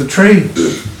partook of the tree.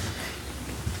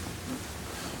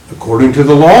 According to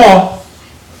the law,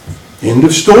 end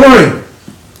of story.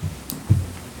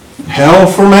 Hell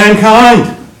for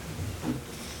mankind.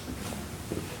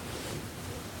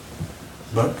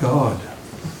 But God.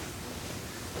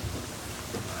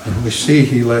 And we see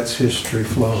He lets history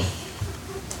flow.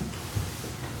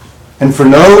 And for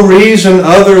no reason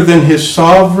other than His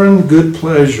sovereign good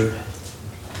pleasure.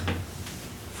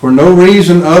 For no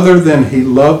reason other than He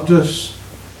loved us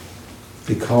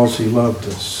because He loved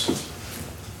us.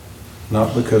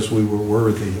 Not because we were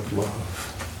worthy of love.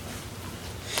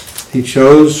 He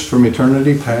chose from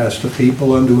eternity past a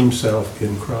people unto Himself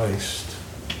in Christ.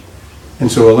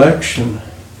 And so election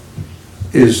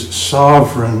is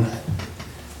sovereign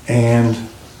and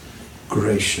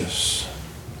gracious.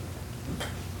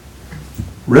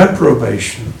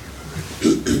 Reprobation.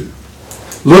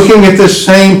 Looking at this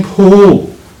same pool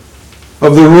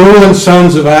of the ruling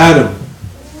sons of Adam.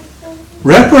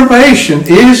 Reprobation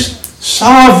is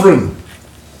sovereign.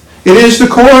 It is the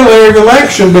corollary of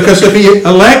election, because if He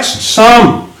elects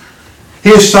some, He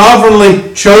has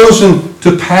sovereignly chosen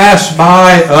to pass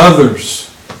by others.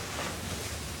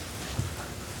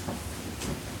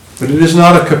 But it is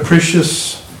not a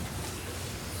capricious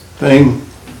thing.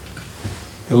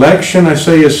 Election, I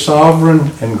say, is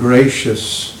sovereign and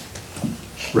gracious.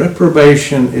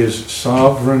 Reprobation is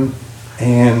sovereign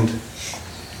and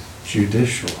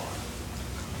judicial.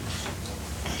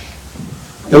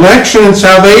 Election and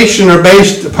salvation are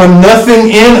based upon nothing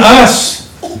in us.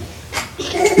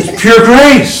 It's pure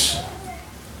grace.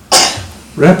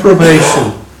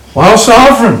 Reprobation, while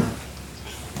sovereign,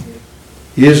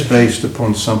 is based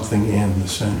upon something in the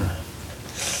sinner.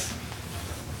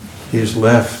 He is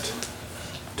left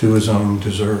to his own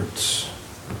deserts.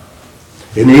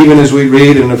 And even as we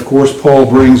read, and of course Paul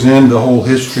brings in the whole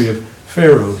history of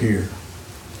Pharaoh here.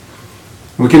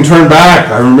 We can turn back.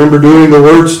 I remember doing the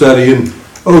word study in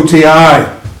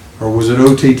OTI, or was it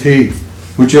OTT?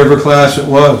 whichever class it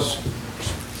was.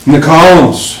 In the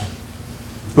columns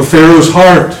of Pharaoh's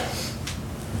heart.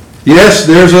 Yes,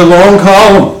 there's a long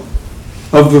column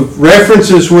of the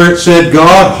references where it said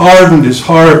God hardened his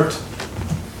heart.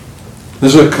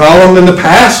 There's a column in the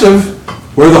passive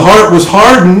where the heart was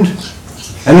hardened,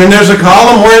 and then there's a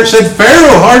column where it said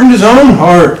Pharaoh hardened his own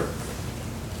heart.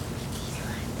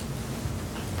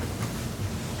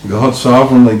 God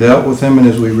sovereignly dealt with him, and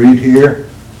as we read here,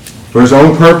 for his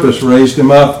own purpose raised him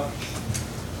up,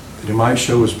 that he might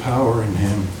show his power in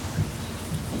him.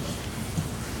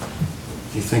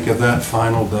 You think of that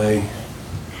final day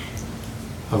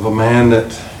of a man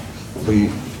that we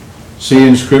see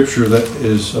in Scripture that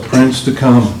is a prince to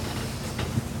come.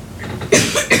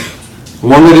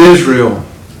 One that Israel,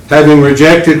 having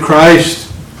rejected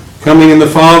Christ, coming in the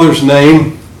Father's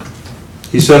name,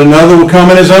 he said another will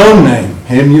come in his own name.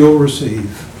 Him you'll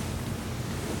receive.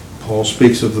 Paul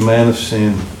speaks of the man of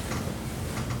sin.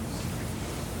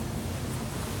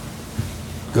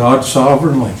 God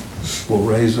sovereignly will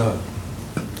raise up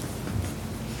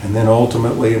and then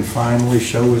ultimately and finally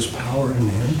show his power in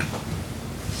him,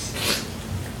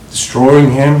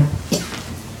 destroying him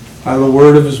by the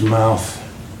word of his mouth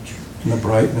and the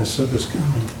brightness of his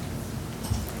coming.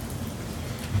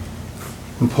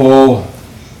 And Paul,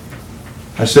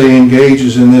 I say,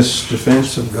 engages in this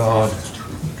defense of God.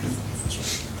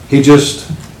 He just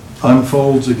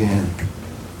unfolds again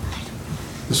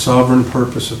the sovereign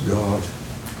purpose of God.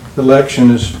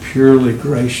 Election is purely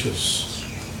gracious.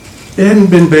 It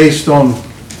hadn't been based on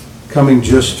coming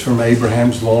just from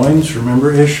Abraham's loins.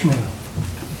 Remember Ishmael.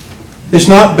 It's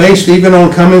not based even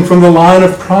on coming from the line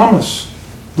of promise.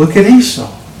 Look at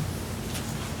Esau.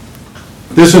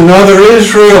 There's another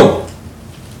Israel,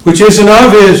 which isn't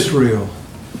of Israel.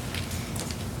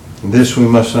 And this we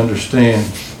must understand.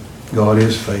 God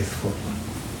is faithful.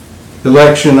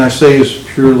 Election, I say, is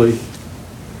purely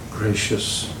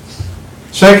gracious.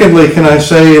 Secondly, can I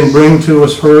say and bring to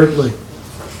us hurriedly,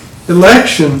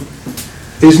 election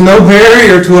is no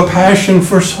barrier to a passion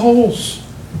for souls.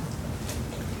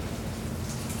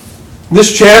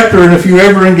 This chapter, and if you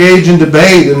ever engage in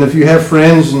debate, and if you have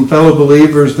friends and fellow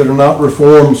believers that are not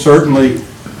Reformed, certainly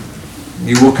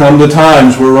you will come to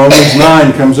times where Romans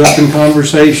 9 comes up in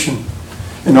conversation,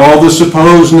 and all the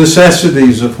supposed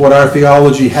necessities of what our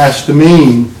theology has to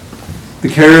mean, the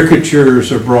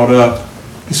caricatures are brought up.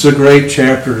 It's a great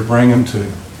chapter to bring them to.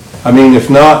 I mean, if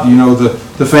not, you know,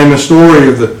 the famous story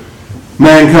of the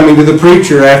man coming to the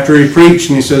preacher after he preached,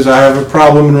 and he says, I have a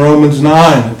problem in Romans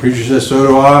 9. The preacher says, so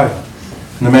do I.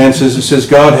 And the man says, it says,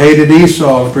 God hated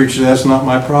Esau. The preacher says, that's not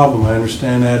my problem. I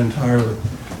understand that entirely.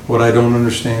 What I don't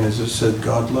understand is it said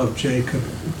God loved Jacob.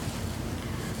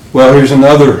 Well, here's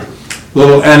another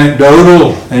little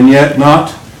anecdotal, and yet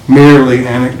not merely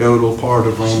anecdotal part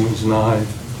of Romans 9.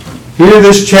 Here,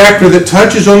 this chapter that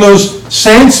touches on those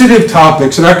sensitive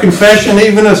topics, and our confession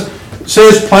even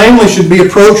says plainly should be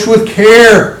approached with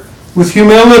care, with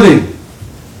humility.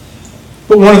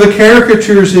 But one of the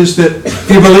caricatures is that if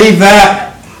you believe that,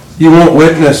 you won't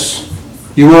witness.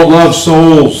 You won't love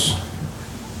souls.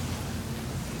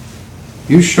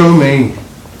 You show me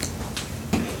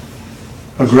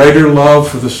a greater love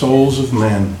for the souls of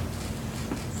men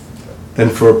than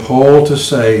for Paul to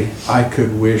say, I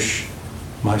could wish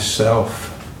myself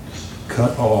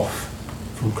cut off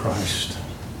from Christ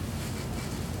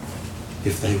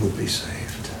if they would be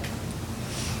saved.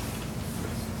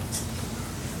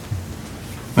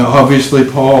 Now, obviously,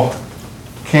 Paul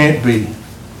can't be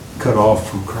cut off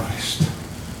from Christ.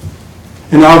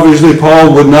 And obviously,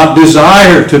 Paul would not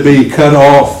desire to be cut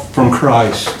off from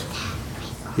Christ.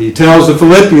 He tells the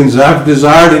Philippians, I've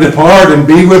desired to depart and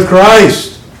be with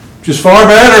Christ, which is far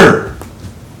better.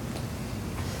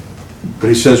 But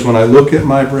he says, when I look at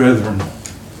my brethren,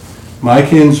 my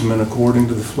kinsmen according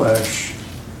to the flesh,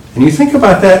 and you think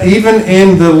about that even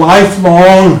in the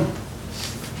lifelong,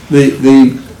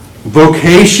 the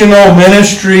vocational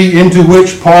ministry into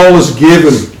which Paul is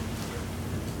given,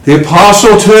 the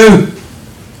apostle to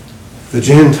the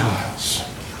Gentiles.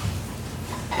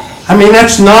 I mean,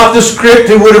 that's not the script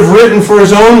he would have written for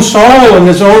his own soul and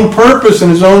his own purpose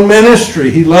and his own ministry.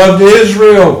 He loved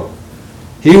Israel.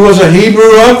 He was a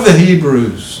Hebrew of the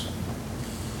Hebrews.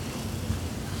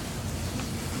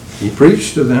 He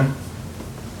preached to them.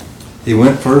 He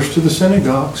went first to the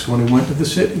synagogues when he went to the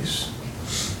cities.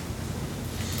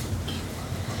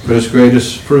 But his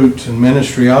greatest fruit in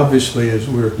ministry, obviously, as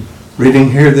we're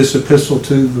reading here this epistle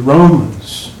to the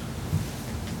Romans,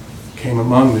 came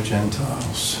among the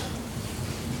Gentiles.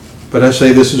 But I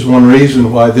say this is one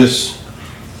reason why this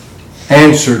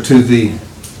answer to the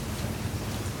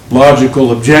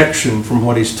logical objection from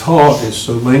what he's taught is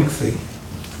so lengthy,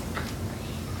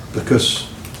 because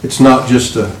it's not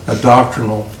just a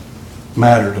doctrinal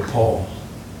matter to Paul.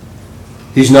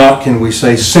 He's not, can we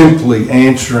say, simply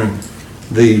answering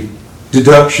the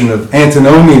deduction of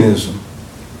antinomianism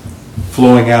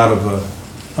flowing out of an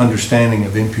understanding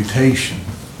of imputation,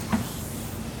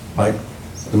 like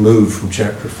the move from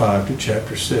chapter 5 to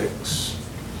chapter 6.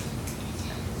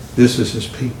 This is his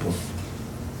people.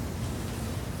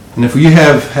 And if you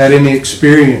have had any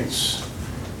experience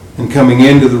in coming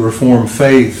into the Reformed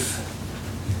faith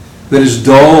that has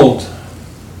dulled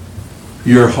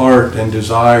your heart and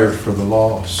desire for the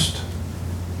lost,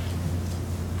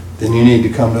 then you need to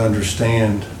come to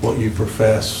understand what you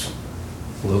profess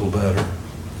a little better.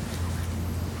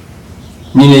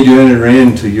 You need to enter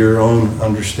into your own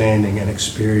understanding and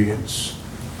experience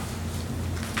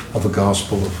of a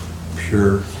gospel of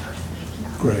pure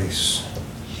grace.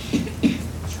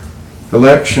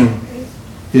 Election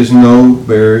is no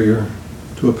barrier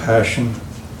to a passion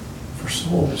for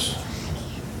souls.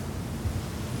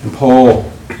 And Paul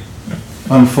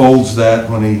unfolds that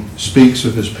when he speaks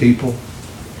of his people.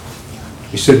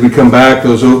 He said, we come back,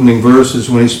 those opening verses,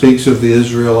 when he speaks of the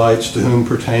Israelites to whom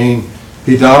pertain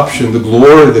the adoption, the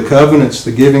glory, the covenants,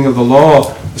 the giving of the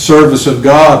law, the service of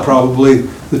God, probably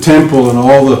the temple and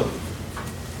all the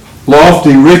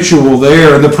lofty ritual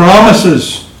there, and the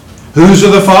promises. Whose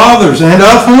are the fathers, and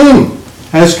of whom?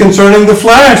 As concerning the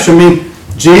flesh. I mean,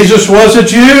 Jesus was a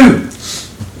Jew.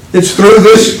 It's through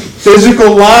this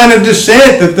physical line of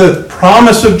descent that the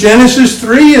promise of Genesis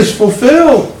 3 is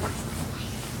fulfilled.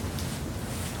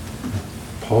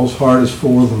 Paul's heart is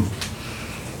for them,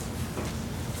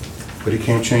 but he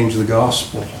can't change the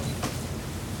gospel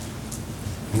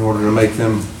in order to make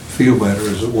them feel better,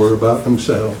 as it were, about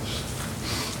themselves.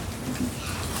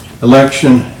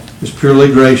 Election is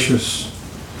purely gracious.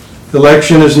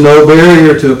 Election is no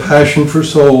barrier to a passion for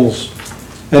souls.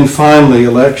 And finally,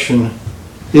 election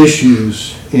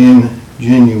issues in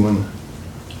genuine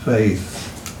faith.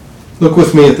 Look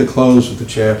with me at the close of the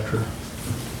chapter.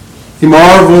 He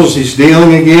marvels, he's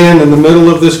dealing again in the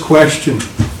middle of this question.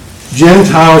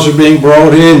 Gentiles are being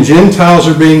brought in. Gentiles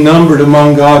are being numbered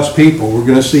among God's people. We're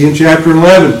going to see in chapter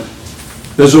 11.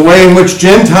 There's a way in which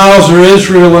Gentiles are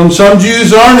Israel and some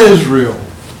Jews aren't Israel.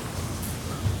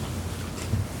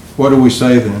 What do we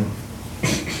say then?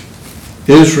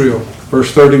 Israel,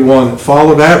 verse 31, that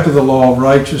followed after the law of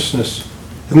righteousness,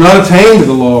 have not attained to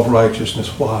the law of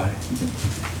righteousness. Why?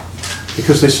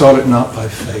 Because they sought it not by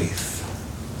faith.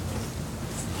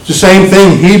 It's the same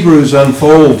thing Hebrews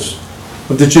unfolds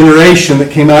of the generation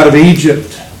that came out of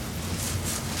Egypt.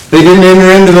 They didn't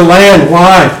enter into the land.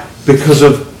 Why? Because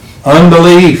of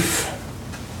unbelief.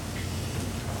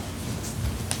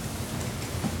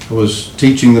 I was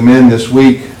teaching the men this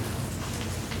week,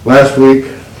 last week,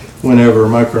 whenever,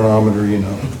 my chronometer,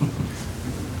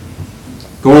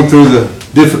 going through the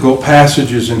difficult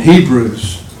passages in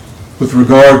Hebrews with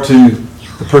regard to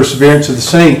the perseverance of the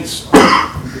saints,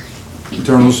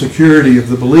 eternal security of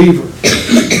the believer.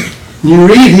 You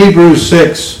read Hebrews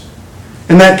 6,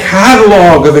 and that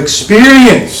catalog of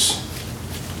experience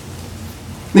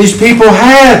these people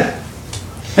had,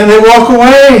 and they walk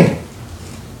away,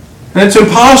 and it's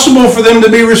impossible for them to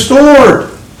be restored.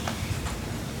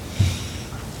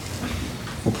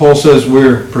 Well, Paul says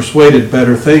we're persuaded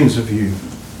better things of you,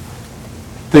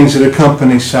 things that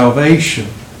accompany salvation.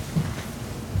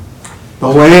 The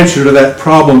whole answer to that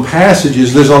problem passage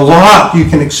is there's a lot you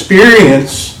can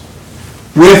experience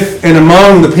with and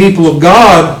among the people of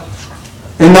God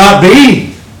and not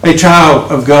be a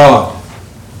child of God.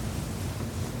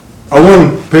 I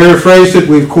wouldn't paraphrase it,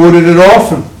 we've quoted it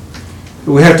often.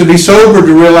 We have to be sober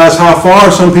to realize how far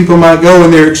some people might go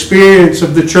in their experience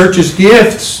of the church's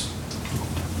gifts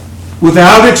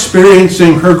without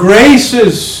experiencing her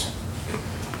graces.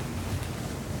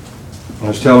 I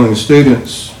was telling the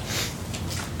students,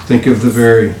 think of the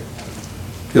very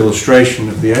illustration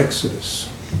of the Exodus.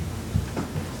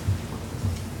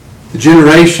 The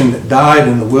generation that died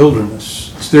in the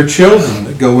wilderness, it's their children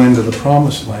that go into the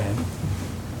promised land.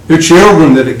 Their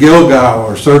children that at Gilgal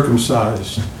are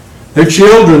circumcised. Their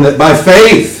children that by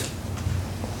faith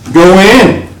go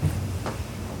in.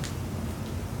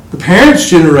 The parents'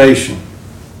 generation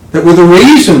that were the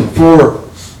reason for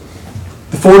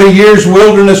the 40 years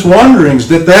wilderness wanderings,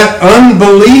 that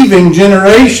unbelieving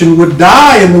generation would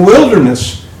die in the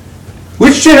wilderness.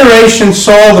 Which generation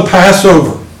saw the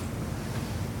Passover?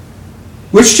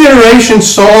 Which generation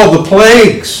saw the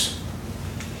plagues?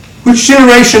 Which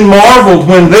generation marveled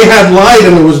when they had light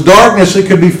and there was darkness that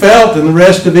could be felt in the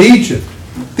rest of Egypt?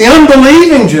 The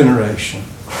unbelieving generation.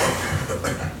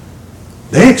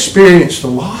 They experienced a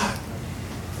lot.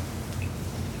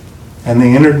 And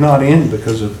they entered not in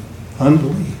because of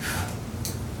unbelief.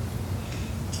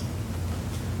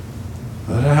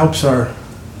 That helps our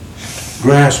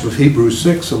grasp of Hebrews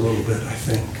 6 a little bit, I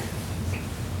think.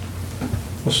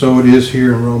 Well, so it is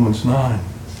here in Romans 9.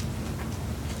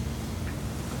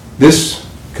 This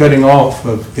cutting off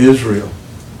of Israel,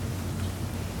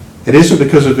 it isn't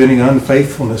because of any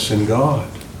unfaithfulness in God.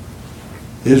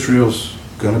 Israel's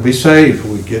going to be saved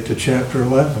when we get to chapter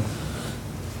 11.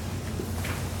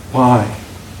 Why?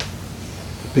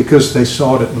 Because they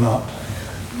sought it not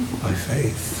by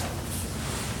faith.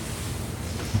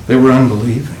 They were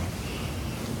unbelieving.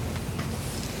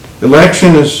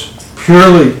 Election is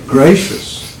purely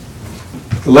gracious.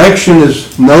 Election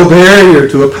is no barrier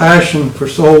to a passion for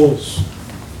souls.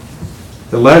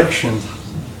 Election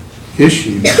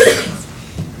issues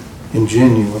in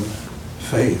genuine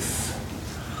faith.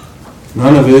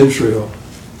 None of Israel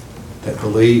that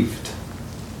believed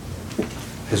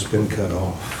has been cut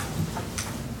off.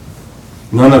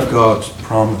 None of God's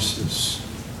promises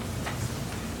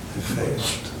have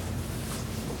failed.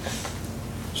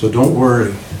 So don't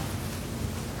worry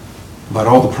about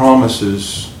all the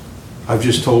promises I've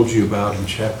just told you about in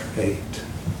chapter 8.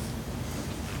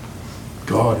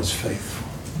 God is faithful.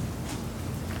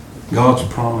 God's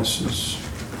promises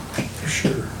are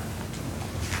sure.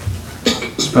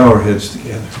 Let's bow our heads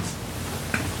together.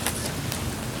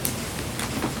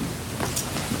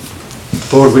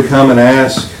 Lord, we come and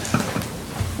ask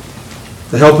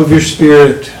the help of your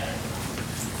Spirit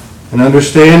and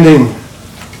understanding.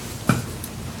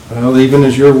 Well, even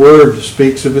as your word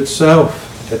speaks of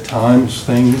itself, at times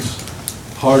things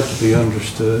hard to be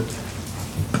understood.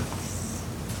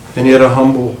 And yet a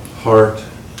humble heart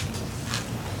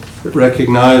that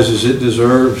recognizes it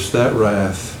deserves that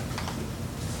wrath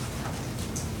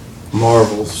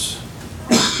marvels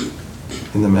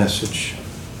in the message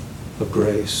of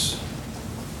grace.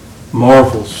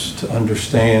 Marvels to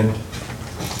understand,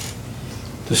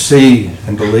 to see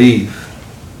and believe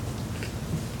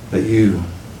that you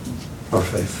are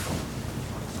faithful.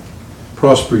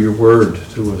 Prosper your word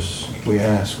to us, we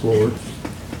ask, Lord,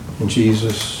 in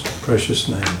Jesus' precious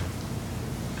name.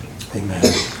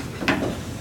 Amen.